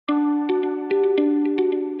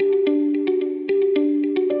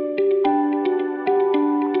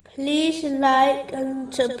Please like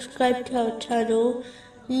and subscribe to our channel.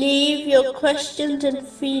 Leave your questions and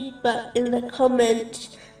feedback in the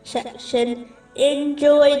comments section.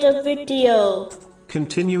 Enjoy the video.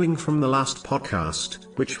 Continuing from the last podcast,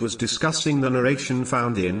 which was discussing the narration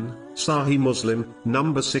found in Sahih Muslim,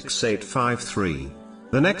 number 6853.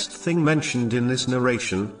 The next thing mentioned in this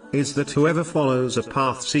narration is that whoever follows a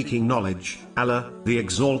path seeking knowledge, Allah, the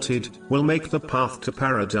Exalted, will make the path to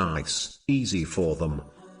paradise easy for them.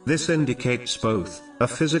 This indicates both a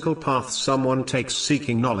physical path someone takes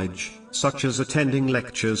seeking knowledge, such as attending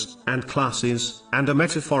lectures and classes, and a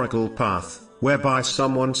metaphorical path, whereby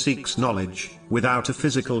someone seeks knowledge without a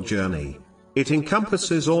physical journey. It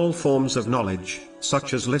encompasses all forms of knowledge,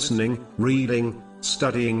 such as listening, reading,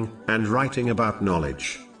 studying, and writing about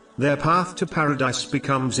knowledge. Their path to paradise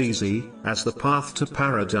becomes easy, as the path to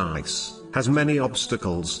paradise has many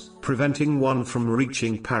obstacles, preventing one from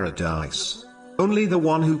reaching paradise. Only the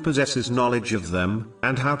one who possesses knowledge of them,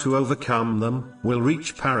 and how to overcome them, will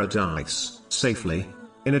reach paradise safely.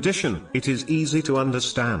 In addition, it is easy to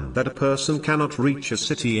understand that a person cannot reach a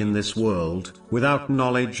city in this world without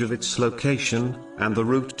knowledge of its location and the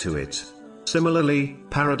route to it. Similarly,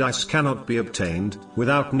 paradise cannot be obtained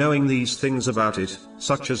without knowing these things about it,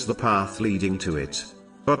 such as the path leading to it.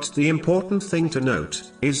 But the important thing to note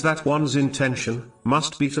is that one's intention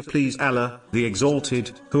must be to please Allah, the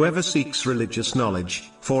Exalted. Whoever seeks religious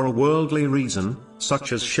knowledge for a worldly reason,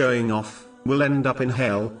 such as showing off, will end up in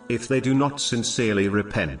hell if they do not sincerely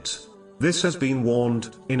repent. This has been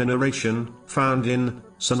warned in a narration found in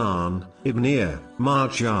Sunan Ibn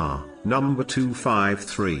Majah, number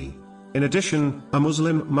 253. In addition, a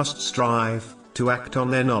Muslim must strive to act on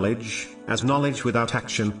their knowledge, as knowledge without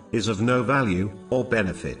action is of no value or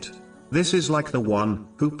benefit. This is like the one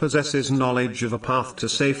who possesses knowledge of a path to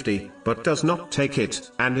safety, but does not take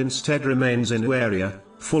it, and instead remains in an area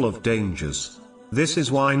full of dangers. This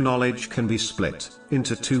is why knowledge can be split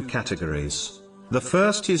into two categories. The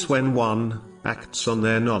first is when one acts on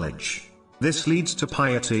their knowledge. This leads to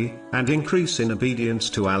piety and increase in obedience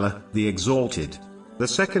to Allah, the Exalted. The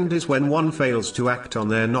second is when one fails to act on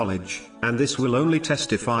their knowledge, and this will only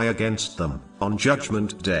testify against them on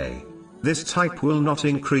Judgment Day. This type will not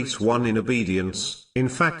increase one in obedience, in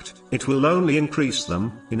fact, it will only increase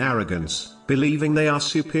them in arrogance, believing they are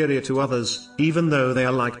superior to others, even though they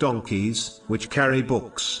are like donkeys, which carry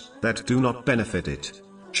books that do not benefit it.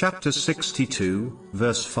 Chapter 62,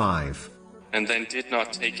 verse 5. And then did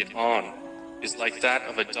not take it on, is like that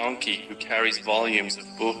of a donkey who carries volumes of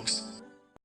books,